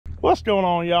What's going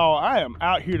on, y'all? I am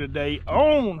out here today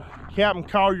on Captain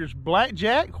Collier's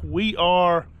Blackjack. We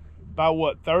are about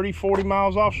what, 30-40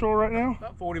 miles offshore right now?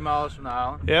 About 40 miles from the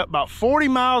island. Yep, about 40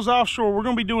 miles offshore. We're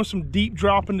gonna be doing some deep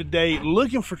dropping today,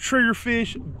 looking for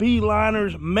triggerfish,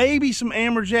 beeliners, maybe some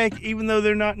amberjack, even though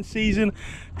they're not in season,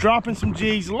 dropping some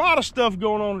jigs. A lot of stuff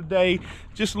going on today,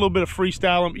 just a little bit of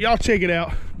freestyling. Y'all check it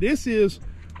out. This is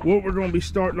what we're gonna be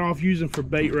starting off using for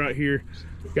bait right here.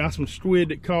 Got some squid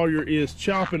that Collier is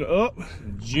chopping up.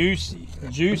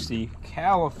 Juicy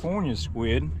California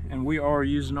squid, and we are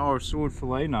using our sword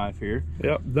fillet knife here.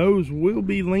 Yep, those will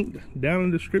be linked down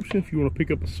in the description. If you want to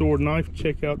pick up a sword knife,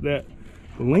 check out that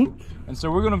link. And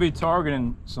so we're going to be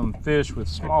targeting some fish with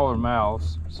smaller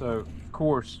mouths. So of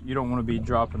course you don't want to be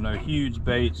dropping no huge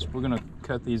baits. We're going to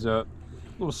cut these up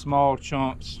little small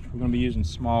chunks. We're going to be using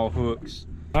small hooks.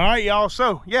 All right, y'all,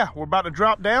 so yeah, we're about to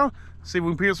drop down, see if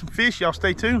we can pick up some fish. Y'all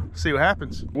stay tuned, see what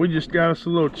happens. We just got us a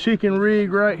little chicken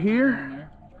rig right here,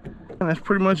 and that's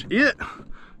pretty much it.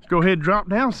 Let's go ahead and drop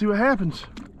down, see what happens.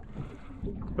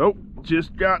 Oh,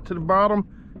 just got to the bottom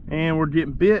and we're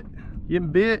getting bit.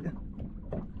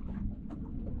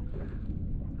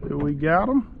 So we got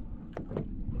them.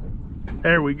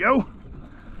 There we go.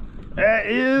 That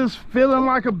is feeling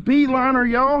like a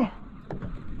beeliner, y'all.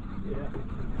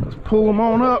 Let's pull them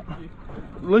on up.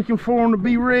 Looking for them to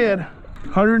be red.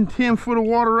 110 foot of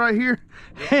water right here.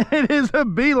 And it is a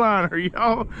beeliner,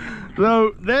 y'all.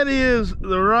 So that is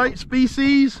the right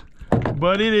species,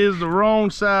 but it is the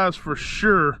wrong size for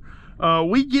sure.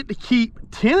 We get to keep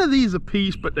 10 of these a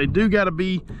piece, but they do got to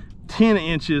be 10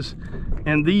 inches.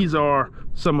 And these are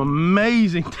some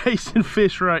amazing tasting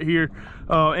fish right here.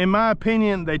 In my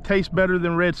opinion, they taste better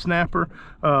than red snapper,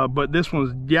 but this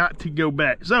one's got to go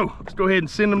back. So let's go ahead and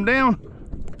send them down.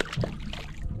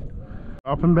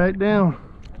 Dropping back down.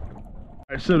 All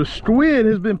right, so the squid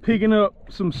has been picking up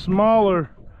some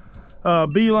smaller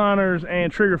beeliners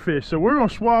and triggerfish. So we're gonna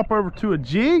swap over to a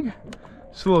jig.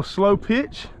 It's a little slow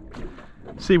pitch.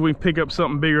 See if we can pick up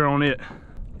something bigger on it.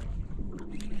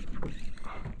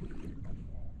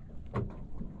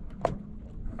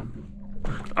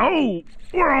 Oh,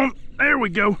 we're on. There we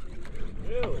go.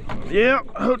 Really? Yeah,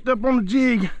 hooked up on the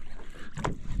jig.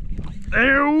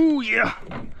 There, oh yeah.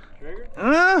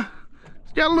 Trigger?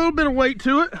 It's got a little bit of weight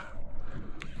to it.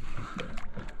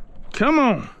 Come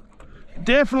on.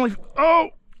 Definitely. Oh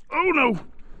no.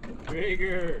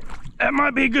 Trigger. That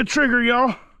might be a good trigger,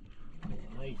 y'all.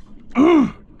 Nice.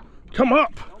 Come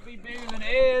up. Don't be bigger than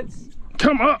Ed's.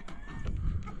 Come up.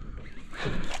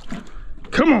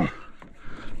 Come on.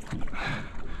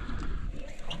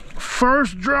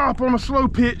 First drop on a slow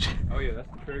pitch. Oh yeah, that's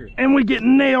the trigger. And we get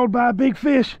nailed by a big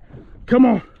fish. Come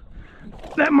on.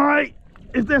 That might,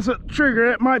 if that's a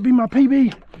trigger, that might be my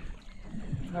PB.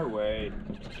 No way.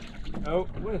 Oh,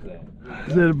 what is that?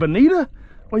 Is it a bonita?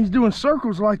 Well, he's doing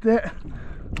circles like that.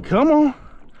 Come on.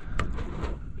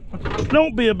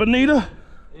 Don't be a bonita.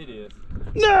 It is.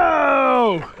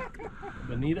 No!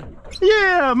 Bonita?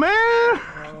 Yeah, man.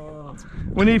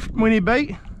 We need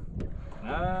bait?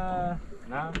 No,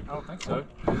 I don't think so.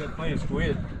 We got plenty of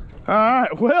squid. All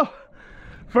right, well,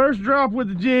 first drop with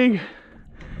the jig,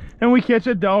 and we catch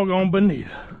a doggone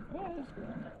bonita.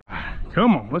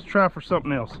 Come on, let's try for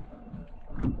something else.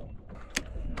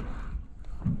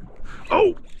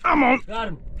 Oh, I'm on. Got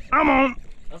him. I'm on.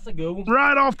 That's a good one.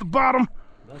 Right off the bottom.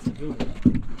 That's a good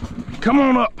one. Come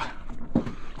on up.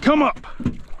 Come up.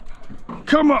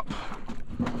 Come up.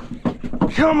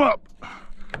 Come up.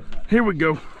 Here we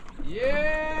go.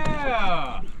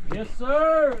 Yeah! Yes,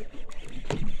 sir.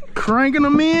 Cranking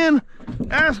them in.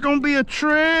 That's gonna be a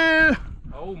trip.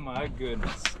 Oh my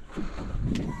goodness.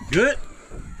 Good.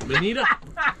 Bonita.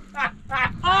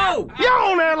 Oh! Y'all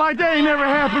don't act like that ain't never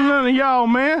happened to none of y'all,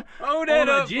 man. Hold that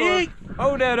On a up jig?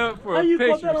 hold that up for How a you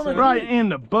picture. caught that on a son. Right in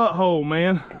the butthole,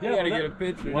 man. You gotta get a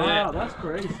picture of Wow, that. that's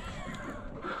crazy.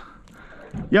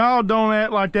 Y'all don't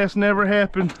act like that's never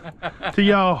happened to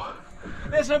y'all.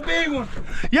 That's a big one.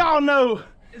 Y'all know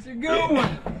It's a good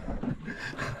one.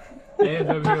 Ed's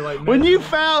over here like when you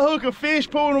foul hook a fish,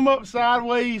 pulling them up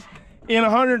sideways in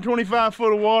 125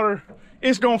 foot of water,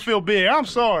 it's gonna feel big. I'm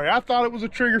sorry, I thought it was a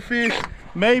trigger fish,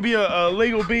 maybe a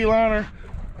legal beeliner.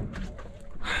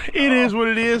 It is what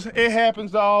it is. It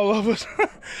happens to all of us.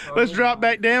 Let's drop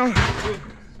back down.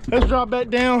 Let's drop back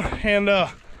down and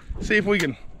see if we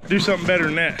can do something better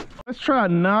than that. Let's try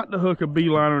not to hook a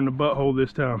beeliner in the butthole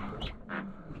this time.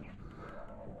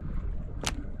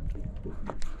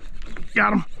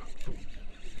 Got him.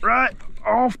 Right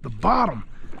off the bottom.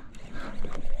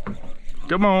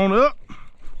 Come on up.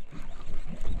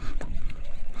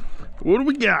 What do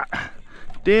we got?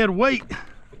 Dead weight.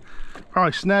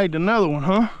 Probably snagged another one,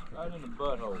 huh? Right in the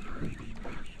butthole.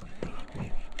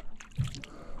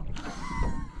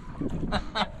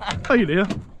 Look at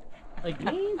that.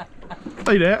 Again? Look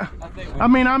at that. I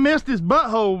mean, I missed his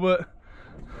butthole, but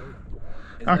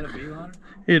Is that a beeliner?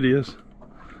 it is.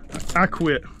 I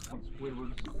quit.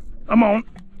 I'm on.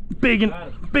 Biggin.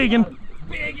 Biggin.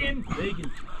 Biggin.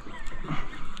 Biggin.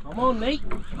 Come on, Nate.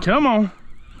 Come on.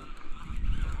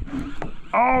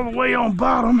 All the way on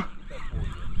bottom.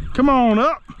 Come on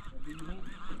up.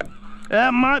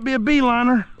 That might be a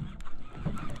beeliner.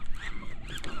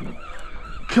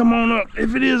 Come on up.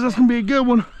 If it is, that's gonna be a good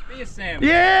one. Be a salmon.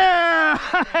 Yeah!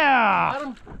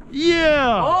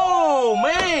 Yeah! Oh,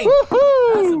 man.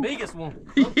 Woohoo! That's the biggest one.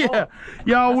 Yeah,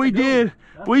 y'all, we did.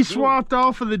 We swapped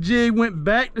off of the jig, went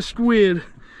back to squid,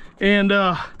 and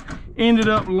ended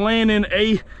up landing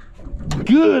a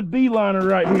good beeliner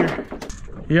right here.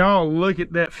 Y'all, look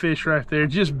at that fish right there.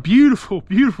 Just beautiful,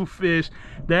 beautiful fish.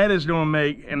 That is gonna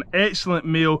make an excellent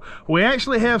meal. We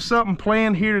actually have something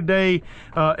planned here today.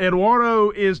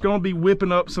 Eduardo is gonna be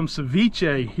whipping up some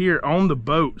ceviche here on the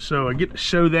boat. So I get to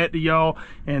show that to y'all.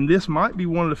 And this might be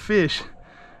one of the fish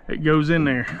that goes in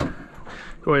there.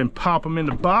 Go ahead and pop them in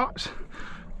the box.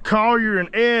 Collier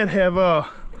and Ed have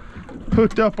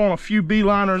hooked up on a few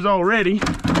beeliners already,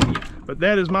 but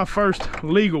that is my first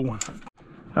legal one.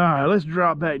 All right, let's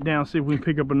drop back down, see if we can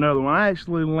pick up another one. I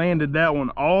actually landed that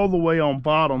one all the way on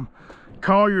bottom.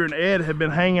 Collier and Ed have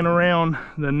been hanging around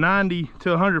the 90 to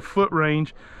 100 foot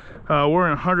range. We're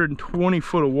in 120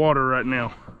 foot of water right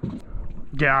now.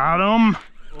 Got him.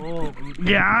 Oh,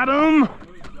 Got him.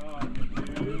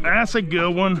 That's a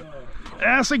good one.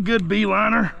 That's a good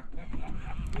beeliner.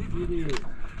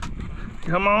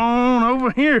 Come on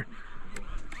over here.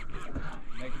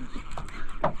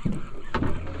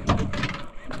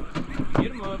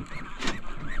 Get him up.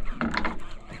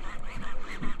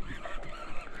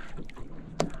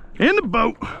 In the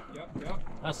boat. Yep.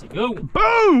 that's a good one.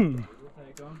 Boom. We'll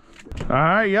take 'em. All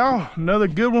right, y'all. Another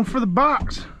good one for the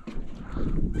box.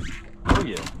 Oh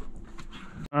yeah.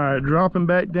 All right, dropping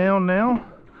back down now.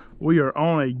 We are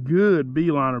on a good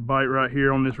beeliner bite right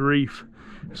here on this reef.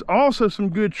 There's also some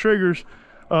good triggers.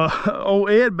 Old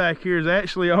Ed back here has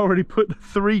actually already put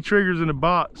 3 triggers in the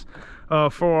box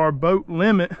for our boat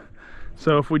limit.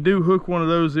 So if we do hook one of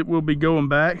those, it will be going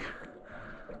back.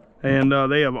 And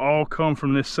they have all come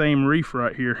from this same reef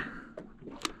right here.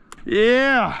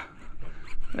 Yeah,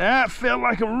 that felt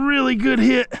like a really good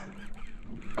hit.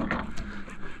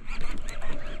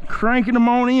 Cranking them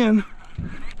on in.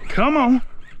 Come on.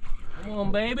 Come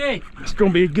on, baby. It's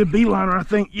gonna be a good beeliner, I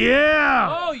think.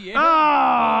 Yeah. Oh, yeah.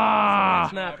 Ah.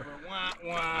 Snapper.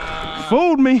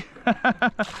 Fooled me.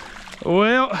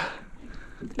 Well,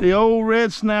 the old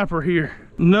red snapper here.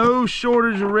 No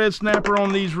shortage of red snapper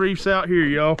on these reefs out here,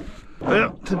 y'all.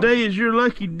 Well, today is your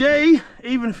lucky day.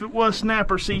 Even if it was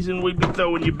snapper season, we'd be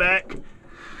throwing you back.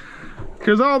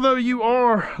 Because although you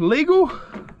are legal,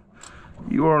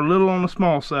 you are a little on the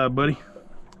small side, buddy.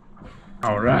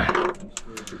 All right.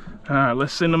 All right,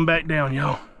 let's send them back down,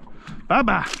 y'all.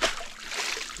 Bye-bye.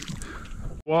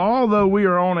 Well, although we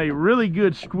are on a really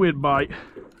good squid bite,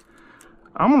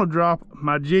 I'm gonna drop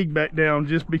my jig back down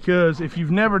just because if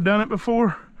you've never done it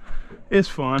before, it's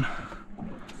fun.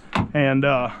 And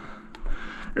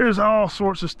there's all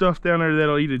sorts of stuff down there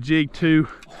that'll eat a jig too.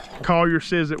 Collier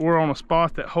says that we're on a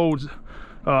spot that holds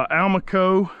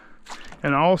almaco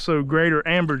and also greater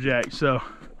amberjack. So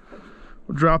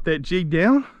we'll drop that jig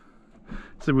down,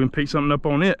 see if we can pick something up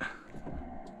on it.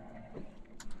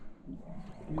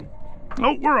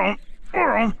 Oh, we're on.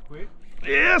 We're on.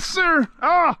 Yes, sir.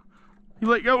 Ah, he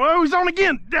let go. Oh, he's on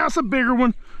again. That's a bigger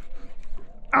one.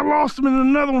 I lost him and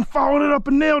another one followed it up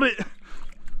and nailed it.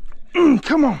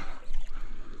 Come on.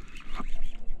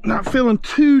 Not feeling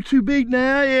too big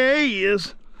now. Yeah, he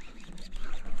is.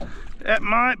 That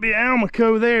might be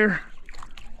almaco there.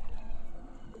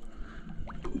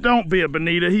 Don't be a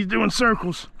bonita. He's doing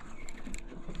circles.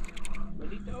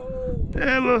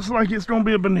 It looks like it's gonna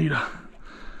be a bonita.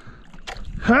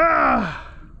 Ah.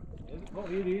 Oh,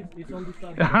 it is. It's on the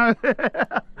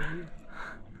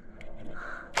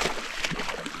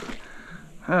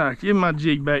side. Give my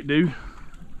jig back, dude.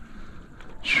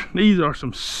 These are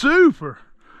some super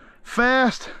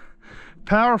fast,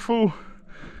 powerful,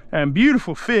 and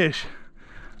beautiful fish,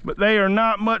 but they are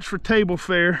not much for table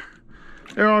fare.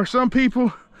 There are some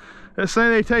people that say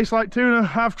they taste like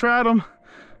tuna. I've tried them.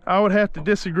 I would have to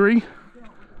disagree.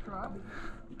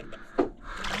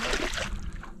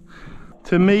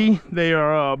 To me, they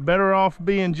are better off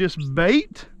being just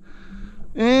bait.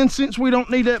 And since we don't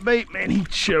need that bait, man, he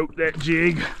choked that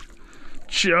jig.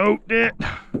 Choked it.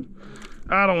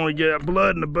 I don't want to get that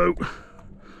blood in the boat.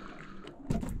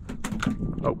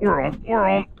 Oh, we're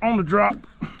on the drop.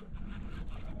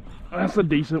 That's a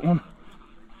decent one.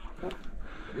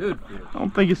 Good fish. I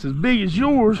don't think it's as big as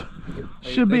yours.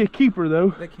 Should be a keeper though.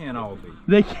 They can't all be.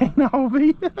 They can't all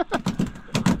be.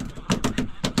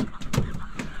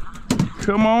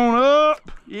 Come on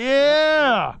up.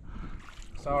 Yeah.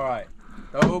 It's all right.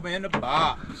 Throw them in the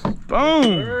box.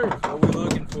 Boom. That's what we're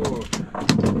looking for.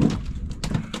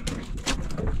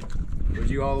 Was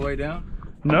you all the way down?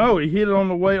 No, he hit it on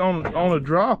the way on a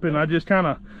drop, and I just kind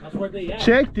of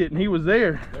checked it, and he was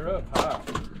there. They're up high.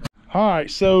 All right,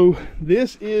 so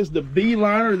this is the B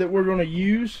liner that we're going to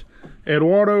use.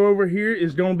 Eduardo over here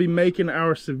is going to be making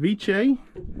our ceviche.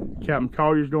 Captain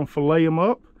Collier's going to fillet them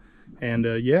up, and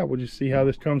yeah, we'll just see how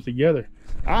this comes together.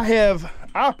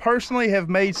 I personally have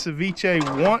made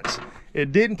ceviche once.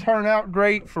 It didn't turn out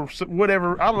great for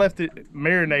whatever. I left it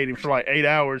marinating for like 8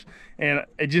 hours, and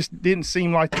it just didn't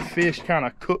seem like the fish kind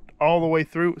of cooked all the way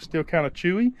through. It was still kind of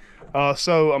chewy.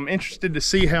 So I'm interested to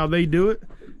see how they do it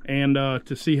and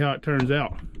to see how it turns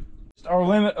out. Our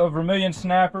limit of vermilion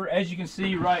snapper. As you can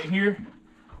see right here,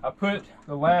 I put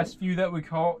the last few that we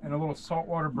caught in a little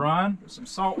saltwater brine, some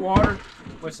salt water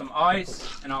with some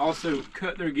ice, and I also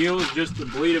cut their gills just to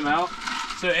bleed them out.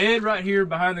 So Ed right here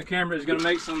behind the camera is going to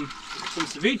make some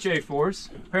ceviche for us.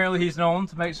 Apparently he's known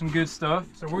to make some good stuff.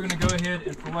 So we're going to go ahead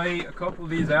and fillet a couple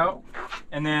of these out,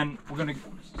 and then we're going to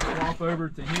swap over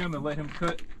to him and let him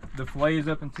cut the fillets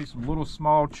up into some little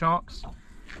small chunks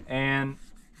and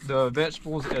the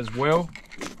vegetables as well.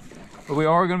 But we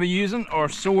are going to be using our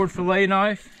sword fillet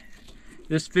knife.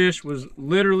 This fish was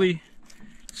literally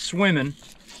swimming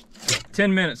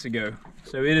 10 minutes ago,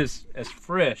 so it is as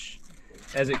fresh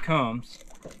as it comes.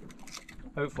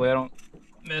 Hopefully I don't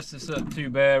mess this up too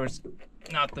bad. It's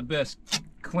not the best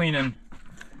cleaning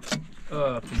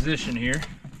position here.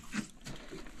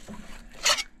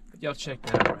 But y'all check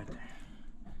that out right there.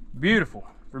 Beautiful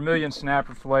vermilion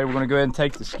snapper fillet. We're going to go ahead and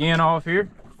take the skin off here.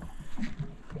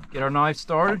 Get our knife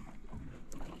started.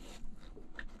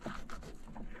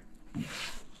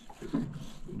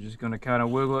 I'm just going to kind of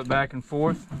wiggle it back and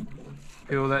forth.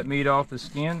 Peel that meat off the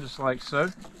skin just like so.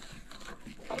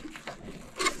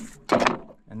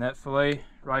 And that fillet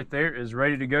right there is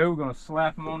ready to go. We're going to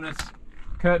slap them on this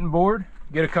cutting board,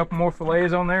 get a couple more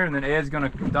fillets on there, and then Ed's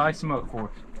going to dice them up for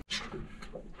us.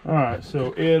 All right,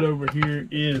 so Ed over here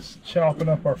is chopping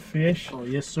up our fish. Oh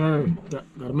yes, sir.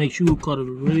 Gotta make sure you cut it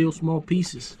real small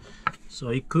pieces, so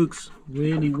it cooks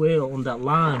really well on that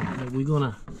lime that we're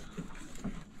gonna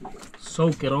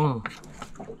soak it on.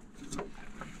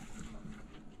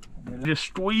 Just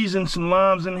squeezing some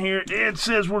limes in here. Ed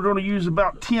says we're going to use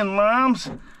about 10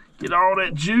 limes. Get all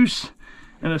that juice,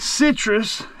 and the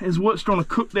citrus is what's going to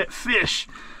cook that fish.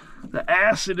 The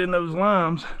acid in those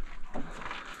limes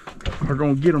are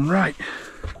going to get them right.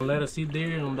 Let us sit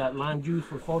there on that lime juice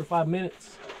for 45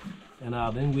 minutes, and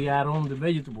then we add on the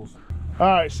vegetables. All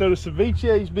right, so the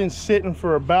ceviche's been sitting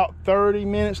for about 30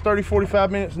 minutes,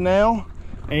 45 minutes now.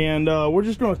 And we're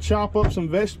just going to chop up some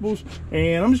vegetables,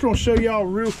 and I'm just going to show y'all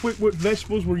real quick what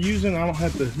vegetables we're using. I don't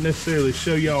have to necessarily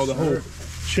show y'all the whole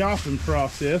chopping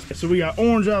process. So we got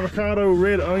orange avocado,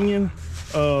 red onion,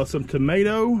 some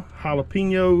tomato,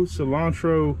 jalapeno,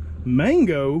 cilantro,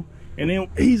 mango, and then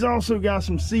he's also got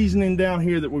some seasoning down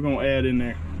here that we're going to add in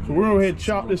there. So we're going to go ahead and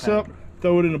chop this up,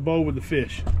 throw it in a bowl with the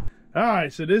fish. All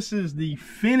right, so this is the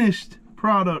finished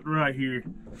product right here.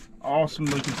 Awesome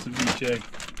looking ceviche.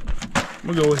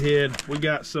 We'll go ahead, we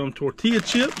got some tortilla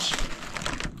chips.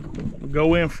 We'll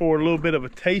go in for a little bit of a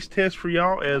taste test for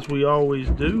y'all, as we always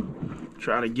do.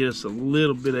 Try to get us a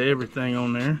little bit of everything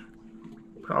on there.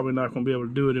 Probably not gonna be able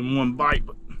to do it in one bite,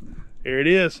 but there it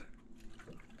is.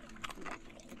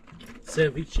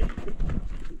 Ceviche.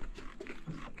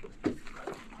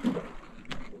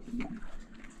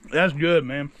 That's good,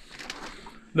 man.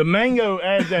 The mango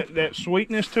adds that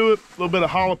sweetness to it. A little bit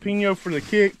of jalapeno for the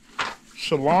kick.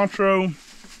 Cilantro.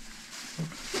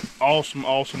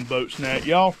 Awesome boat snack,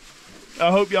 y'all.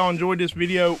 I hope y'all enjoyed this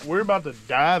video. We're about to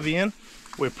dive in.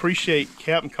 We appreciate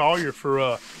Captain Collier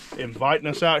for inviting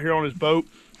us out here on his boat.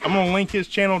 I'm gonna link his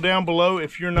channel down below.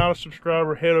 If you're not a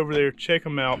subscriber, head over there, check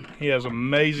him out. He has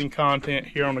amazing content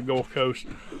here on the Gulf Coast.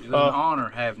 It was an honor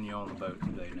having you on the boat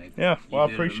today, Nathan. Yeah, well, I You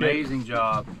did appreciate an it. amazing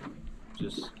job.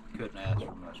 Just couldn't ask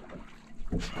for much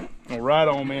better. Well, right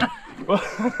on, man.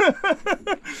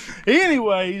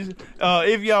 Anyways,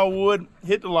 if y'all would,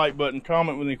 hit the like button,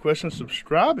 comment with any questions,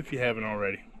 subscribe if you haven't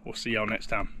already. We'll see y'all next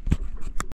time.